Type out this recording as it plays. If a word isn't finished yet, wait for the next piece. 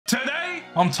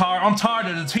I'm tired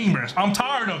of the teamers. I'm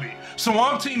tired of it. So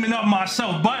I'm teaming up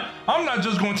myself, but I'm not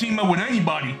just gonna team up with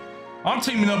anybody. I'm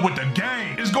teaming up with the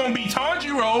gang. It's gonna be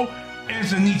Tanjiro and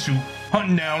Zenitsu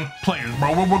hunting down players,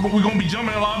 bro. We're gonna be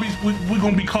jumping in lobbies. We're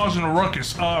gonna be causing a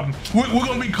ruckus. We're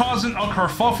gonna be causing a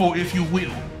kerfuffle, if you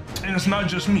will. And it's not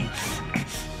just me.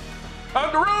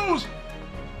 Underoos!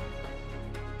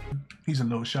 He's a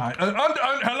little shy.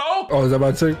 Hello? Oh, is that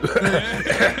my thing?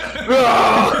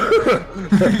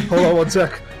 Hold on one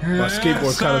sec. My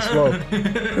skateboard's kind of slow.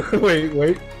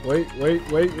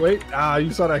 wait. Ah,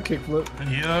 you saw that kickflip?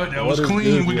 Yeah, that was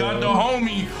clean. We got the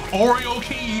homie Oreo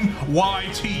King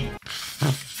YT.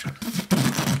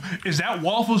 Is that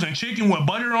waffles and chicken with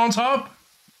butter on top?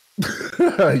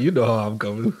 You know how I'm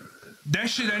coming.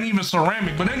 That shit ain't even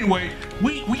ceramic. But anyway,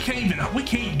 we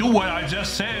can't do what I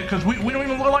just said because we don't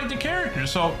even look like the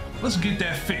characters. So let's get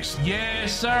that fixed.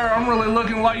 Yes, sir. I'm really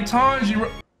looking like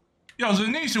Tanjiro. Yo,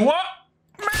 Zenitsu, what?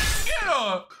 Man, get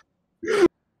up.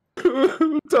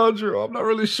 Tanjiro, I'm not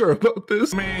really sure about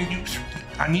this. Man,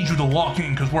 I need you to lock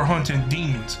in because we're hunting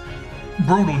demons.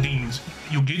 Brutal demons.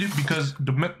 You get it? Because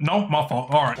no, my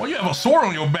fault. All right. Well, you have a sword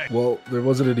on your back. Well, there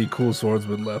wasn't any cool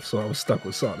swordsmen left, so I was stuck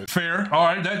with Sonic. Fair. All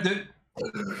right.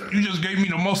 You just gave me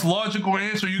the most logical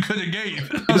answer you could have gave.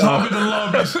 Let's hop in the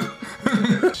lobbies.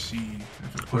 See.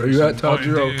 Where are you at,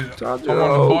 Tanjiro? I'm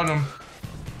on the bottom.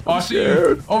 Oh, I see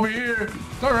you. Over here.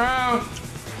 Turn around.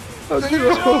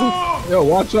 Tanjiro. Yo,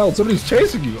 watch out. Somebody's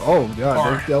chasing you. Oh, God.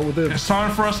 All right. Dealt with it. It's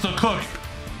time for us to cook.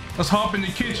 Let's hop in the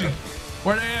kitchen.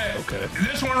 Where they at? Okay.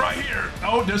 This one right here.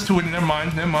 Oh, there's two. Never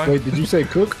mind. Wait, did you say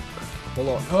cook? Hold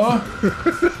on.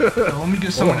 Let me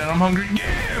get some of that. I'm hungry.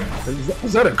 Yeah.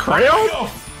 Is that a crayon?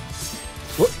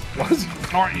 What is it?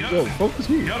 All right, yep. Yo, focus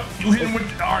me. Yep, you hit him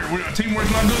with. All right,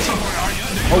 teamwork's not good so far. All right, yeah,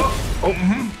 there you go.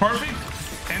 Perfect.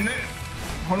 And then,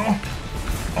 hold on.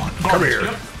 Oh, come here.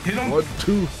 Yep. Hit him. 1,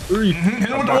 2, 3. Hit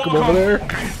him with the wall over there.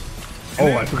 Okay.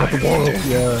 Oh, I forgot the wall.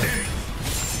 Yeah.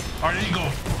 All right, there you go.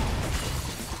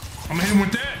 I'm gonna hit him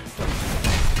with that.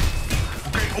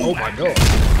 Okay. Oh my God.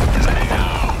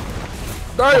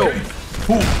 Dio. Okay.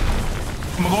 Ooh.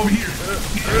 I'm gonna go over here.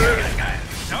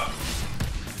 Yup.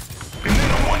 And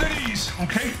then on one of these.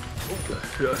 Okay.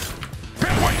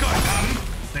 Pimp white gun. Got him.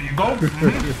 There you go.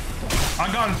 I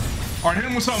got him. All right, hit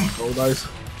him with something. Oh, nice.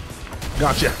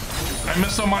 Gotcha. I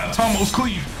messed up my Atomo's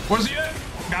cleave. Where's he at?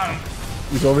 Got him.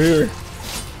 He's over here.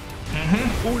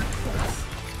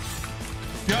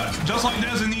 Yeah, just like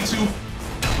that, Zenitsu.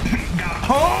 Got him.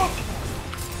 Huh?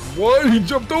 What? He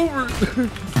jumped over.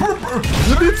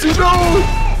 Zenitsu, no!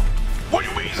 What do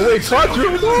you mean? Wait,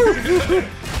 Tanjiro, no!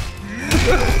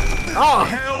 Ah!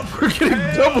 Help! We're getting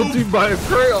double teamed by a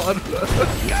crayon.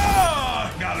 Yeah!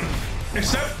 Got him.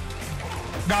 Except,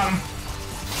 got him.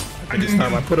 I didn't get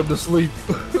him. I put him to sleep.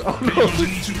 Oh, no.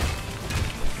 Zenitsu.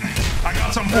 I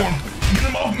got something for him. Get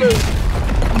him off me.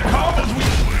 The combos we do.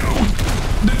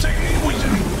 The technique we do.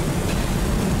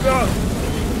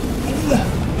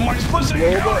 My split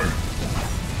second counter.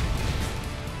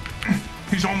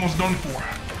 He's almost done for.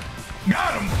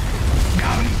 Got him.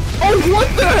 Got him. Oh, what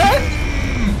the heck?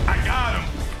 I got him.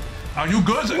 Are you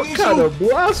good, Zenitsu? What kind of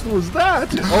blast was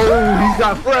that? Oh, he's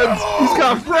got friends. He's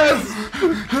got friends.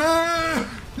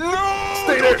 No!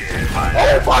 Stay there.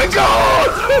 Oh my God!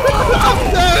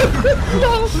 I'm dead.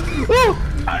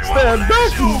 Stand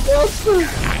back, you monster.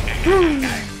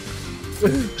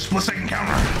 Split second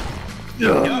counter.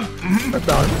 Yeah. Yep. I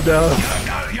knocked him down.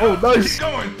 Yep. Oh, nice. Keep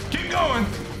going. Keep going.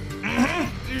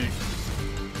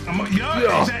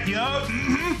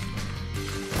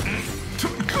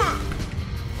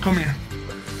 Come here.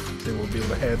 They won't be able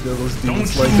to handle those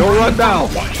demons. Don't run now.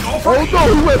 Oh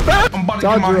no, he went back. I'm about to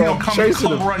get my heel coming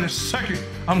cover right in a second.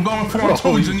 I'm going for him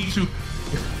too, Zenitsu.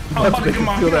 I'm about to get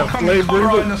my heel coming cover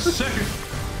right in a second.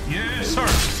 Yes, sir.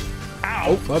 Ow.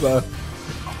 Oh, my bad.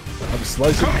 I'm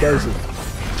slicing and dicing.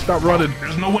 Stop running.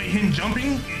 There's no way him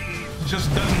jumping.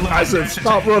 Just doesn't look. I said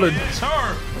stop running. Yes,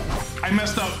 sir. I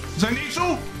messed up.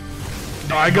 Zenitsu.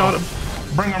 No, I got him.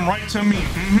 Bring him right to me.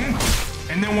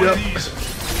 And then one of these.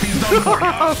 He's done for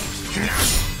you.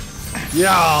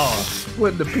 Yeah.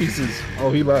 Split into pieces.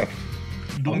 Oh, he left.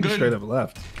 You doing good? Straight up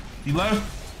left. He left?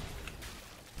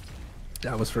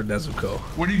 That was for Nezuko.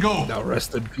 Where'd he go? Now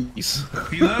rest in peace.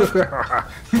 He left?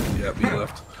 Yep, he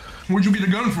left. Where'd you get the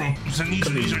gun from?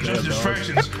 Zenitsu, these are just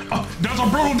distractions. Oh, there's a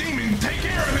brutal demon. Take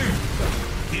care of him.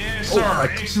 Yes, sir.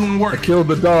 Excellent work. I killed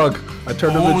the dog. I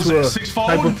turned him into a six-fold?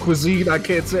 type of cuisine I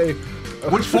can't say.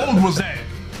 Which fold was that?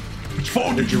 Which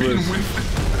fold did you hit him with?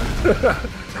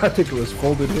 I think it was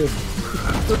folded him.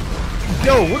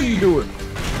 Yo, what are you doing?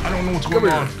 I don't know what's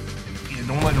going on. Yeah,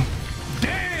 don't let him.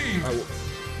 Dang!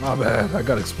 My bad. I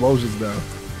got explosions now.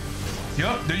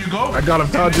 Yep, there you go. I got him,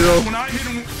 Tanjiro. When I hit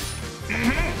him.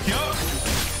 Yup.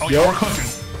 Oh, Yep. y'all are cooking.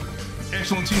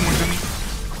 Excellent teamwork, Zenitsu.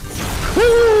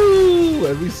 Woo!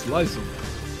 And we slice him.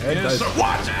 And Yes, nice. sir.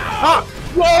 Watch out! Ah!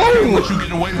 Whoa! I can't let you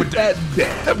get away with that.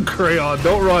 That damn crayon.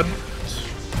 Don't run.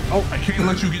 Oh, I can't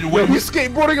let you get away Yo, with he's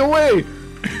skateboarding away.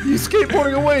 He's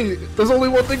skateboarding away. There's only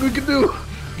one thing we can do.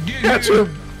 Catch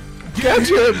him. Catch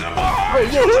him. Oh,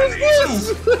 yo, who is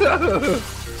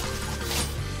this?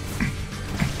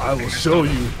 I will show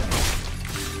you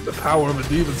the power of a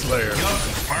demon slayer.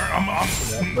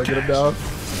 I'm Break him down.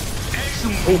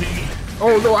 Excellent.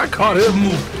 Oh no, I caught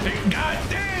him. God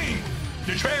dang!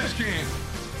 The trash can.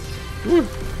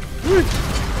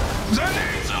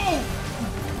 Zenitsu!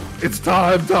 It's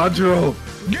time, Tanjiro,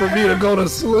 for me to go to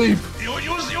sleep.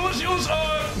 Use,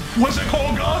 what's it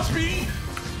called? Godspeed?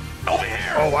 Over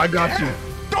here! Oh, I got you.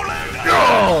 Don't let him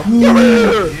Oh, come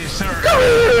here! Yes, sir. Come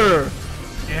here!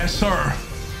 Yes, sir.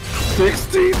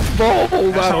 16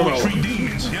 bold, That's I how don't we know. treat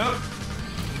demons, yep.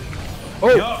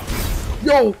 Oh, Yup.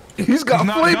 yo, he's got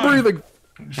He's flame not done. breathing.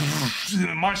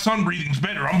 My sun breathing's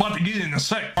better. I'm about to get it in a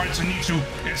sec. Alright, Zenitsu,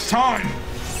 it's time.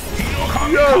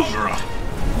 Hinokami Yes. Kagura.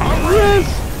 I'm ready.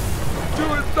 Yes! Do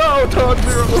it now,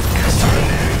 Tanjiro! It's time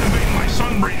to activate my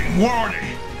sun breathing. Where are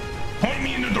they? Point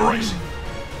me in the direction.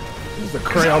 There's a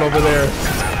crayon over there. Is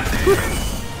that a demon?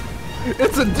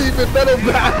 It's a demon metal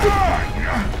bat!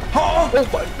 Huh? Oh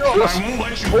my gosh! I won't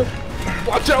let you. Oh,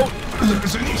 watch out!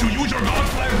 Zenitsu, use your god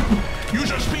flag. Use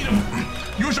your speed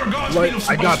of. Use your god Like, speed of.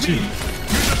 I got speed. you.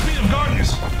 Use your speed of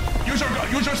godness.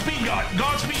 Use your speed god.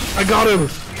 God speed. I got him!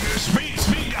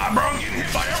 Speed god, bro. I'm getting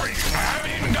hit by everything. I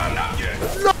haven't even gotten up yet.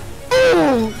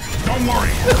 No! Don't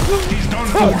worry. He's done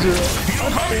for.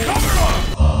 Hinokami Kagura.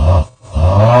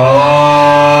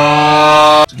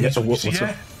 Yeah, You see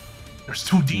that? There's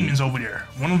two demons over there.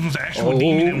 One of them's an actual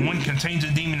demon, and one contains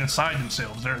a demon inside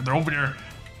themselves. They're over there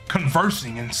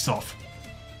conversing and stuff.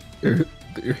 They're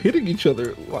hitting each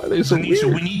other. Why are they so Zenitsu,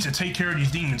 weird? we need to take care of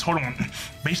these demons. Hold on.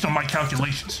 Based on my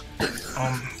calculations.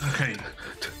 Okay.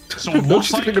 So it Don't looks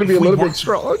you like think they're gonna be a if we little work- bit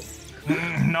strong?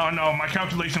 No, my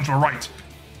calculations were right.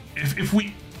 If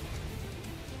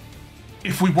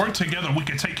we work together, we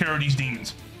can take care of these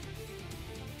demons.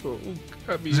 Oh,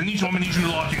 I mean, Zenitsu, I'm gonna need you to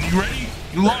lock in. You ready?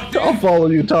 You locked I'll in? follow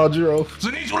you, Tanjiro.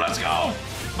 Zenitsu, let's go!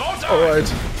 Go time!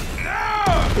 Alright.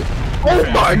 No! Oh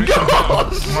my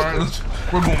gosh! Alright,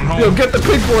 we're going home. Yo, get the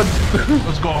pink one!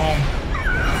 Let's go home.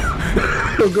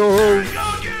 Yo, go home. Go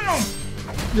get him!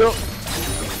 Yo.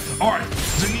 Alright,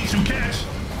 Zenitsu, catch.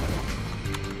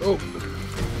 Oh.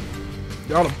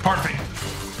 Got him. Perfect.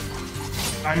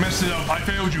 I messed it up. I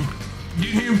failed you.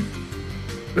 Get him.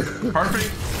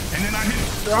 Perfect. And then I hit.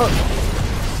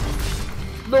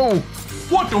 No.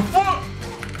 What the fuck?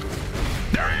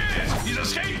 There he is. He's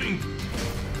escaping.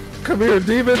 Come here,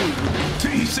 demon.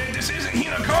 He said this isn't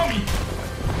Hinokami.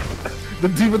 The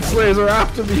demon slayers are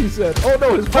after me, he said. Oh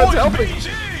no, his friend's helping.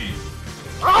 BG.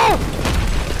 Oh!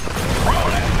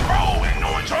 Bro, ain't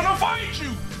no one trying to fight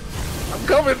you. I'm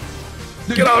coming.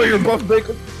 Get out of here, Buff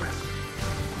Bacon.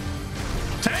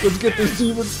 Let's get these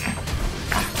demons.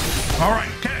 Alright,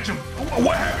 catch him.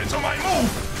 What happened to my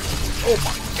move? Oh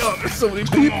my god, there's so many What's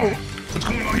going people. on? What's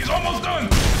going on? He's almost done.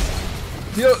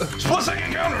 Yeah. Split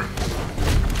second counter.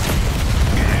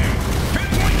 Get him.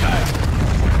 Pinpoint cut.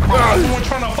 Bro, Ah. everyone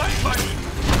trying to fight me.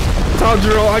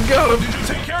 Tanjiro, I got him. Did you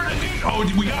take care of the demon? Oh,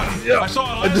 we got him. Yeah. I saw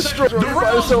it I last destroyed second. him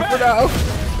by myself for now.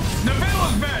 The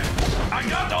villain's back. I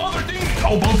got the other demon.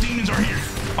 Oh, both demons are here.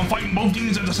 I'm fighting both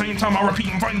demons at the same time. I repeat,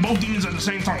 I'm fighting both demons at the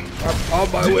same time. I'm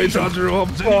on my way, Tanjiro.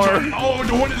 I'm far. Oh,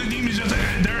 the one of the demons just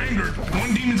they're angered.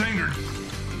 One demon's angered.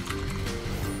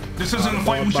 This isn't a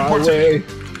fight we should My partake.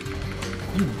 way.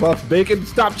 You Buff Bacon,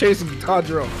 stop chasing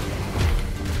Tanjiro.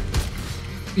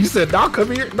 You said, "Now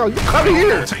come here." No, you come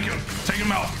here. Take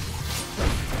him out.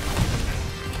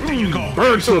 There you go.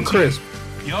 Burn to a crisp,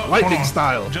 Yup, lightning hold on.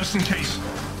 style. Just in case.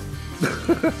 I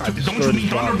Don't destroyed you his need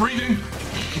thunder body. breathing?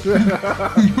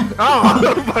 Ah,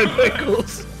 my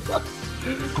ankles.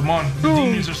 Come on, the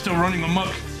demons are still running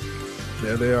amok.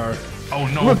 There they are. Oh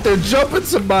no. Look, they're jumping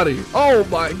somebody. Oh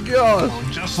my god. Oh,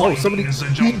 just Oh, like somebody is a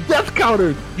he jump. death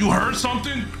countered. You heard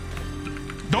something?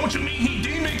 Don't you mean he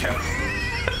demon counter?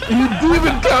 He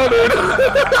demon countered.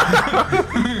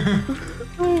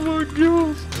 Oh my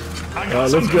gosh. I got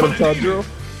Let's something get for him, the demon.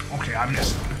 Tanjiro. Okay, I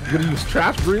missed. You gonna use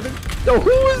trash breathing? Yo,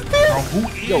 who is this? Bro, who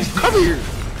is Yo, this? come here.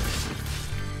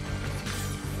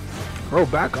 Bro,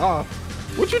 back off.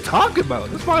 What you talking about?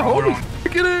 This is my Hold homie.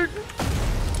 on. Get in.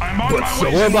 I'm on But my so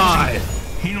way. am I.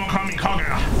 Hinokami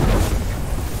Kagura.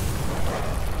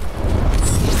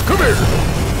 Come here.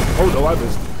 Oh no, I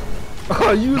missed.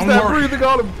 Use that breathing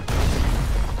on him.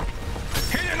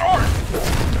 Hit it hard.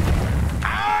 I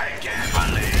can't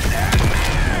believe that,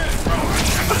 man.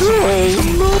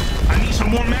 I need some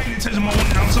more magnetism on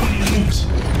some of these moves.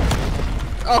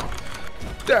 Oh,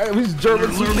 damn, he's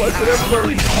German suplexing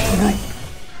everywhere. The whole group.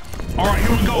 All right,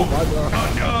 here we go.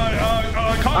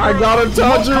 I got him,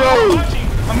 Tanjiro.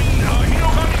 I mean,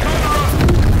 Hinokami Kagura,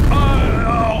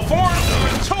 Form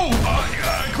 2,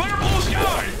 Clear Blue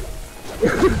Sky.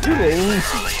 Really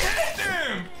hit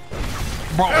them.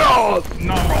 Bro,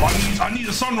 nah, bro, I need a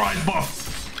sunrise buff.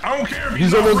 I don't care if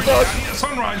he's almost done. I need a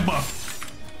sunrise buff.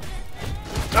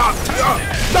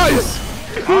 Nice.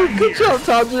 Good job,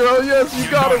 Tanjiro. Yes, you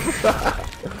got him.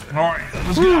 Alright,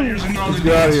 let's get out of here. Let's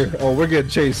get out of here. Oh, we're getting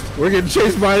chased. We're getting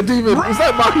chased by a demon. Is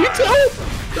that Mahito?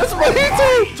 That's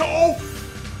Mahito!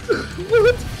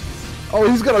 What? Oh,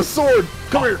 he's got a sword.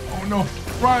 Come here. Oh no.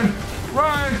 Run!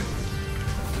 Run!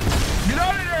 Get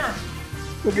out of there!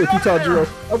 I'm with you, Tanjiro.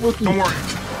 I'm with you. Don't worry.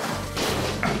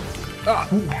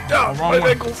 My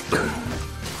ankles.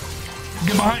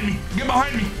 Get behind me. Get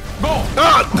behind me. Go!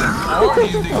 Oh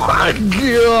my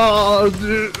god!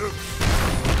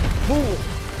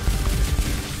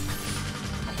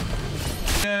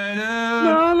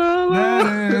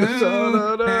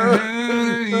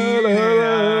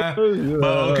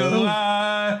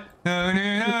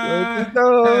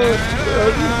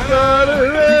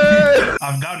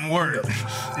 I've gotten word.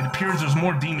 It appears there's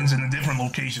more demons in a different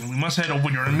location. We must head over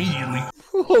there immediately.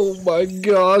 Oh my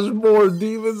gosh, more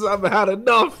demons. I've had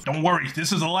enough. Don't worry,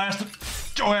 this is the last.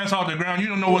 Get your ass off the ground. You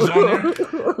don't know what's on there.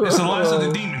 It's the last of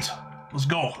the demons. Let's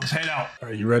go. Let's head out.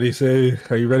 Are you ready, Say?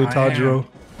 Are you ready, Tanjiro?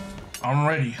 I'm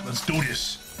ready. Let's do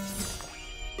this.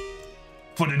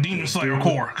 For the Demon Slayer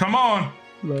Core. Come on.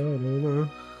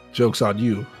 Joke's on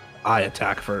you. I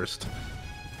attack first.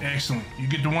 Excellent. You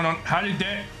get the one on. How did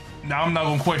that? Now I'm not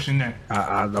gonna question that.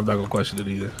 I'm not gonna question it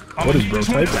either. What is bro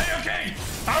typing? Okay.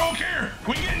 I don't care.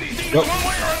 We getting these demons one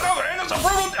way or another, and it's a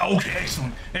brutal. Okay.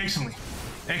 Excellent. Excellent.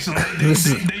 Excellent.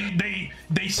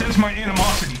 They sense my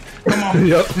animosity. Come on.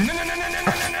 Yep.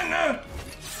 No.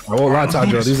 I won't lie,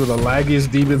 Tanjiro. These are the laggiest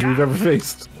demons we've ever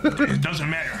faced. It doesn't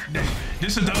matter.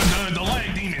 This is the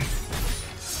lag demon.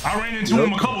 I ran into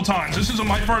him a couple times. This isn't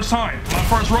my first time. My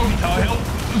first rodent. Help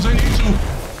Zenitsu.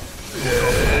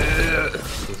 Yeah.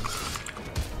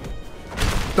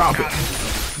 Stop it.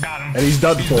 Got him. And he's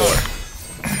done for.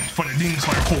 For the Demon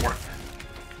Slayer Core.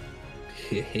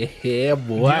 Yeah,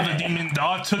 boy. The other demon,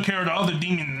 I took care of the other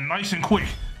demon nice and quick.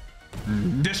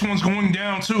 This one's going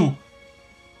down too.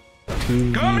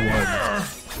 2v1. Come here!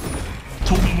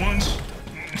 2v1s.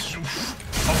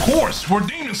 Of course, we're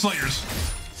Demon Slayers.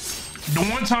 The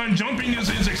one-time jumping is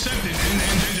accepted in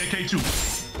JJK2.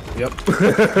 Yep.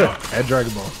 And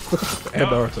Dragon Ball. And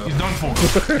Naruto. He's done for.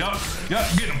 Yup,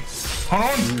 get him. Hold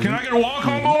on, can I get a wall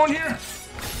combo on here?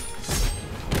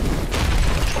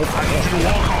 I need you to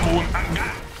wall combo in. I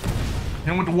got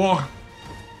him with the wall.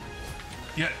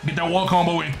 Yeah, get that wall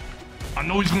combo in. I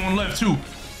know he's going left too.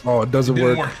 Oh, it doesn't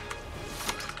work.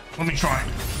 Let me try.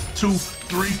 2,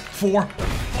 3, 4.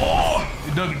 Oh,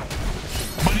 it doesn't.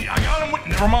 But I got him with.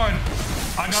 Never mind.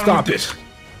 I got him with this.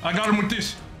 I got him with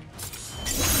this.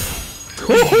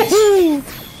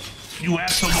 You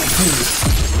absolute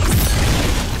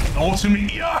fool.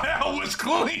 Ultimate. Yeah, that was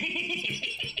clean.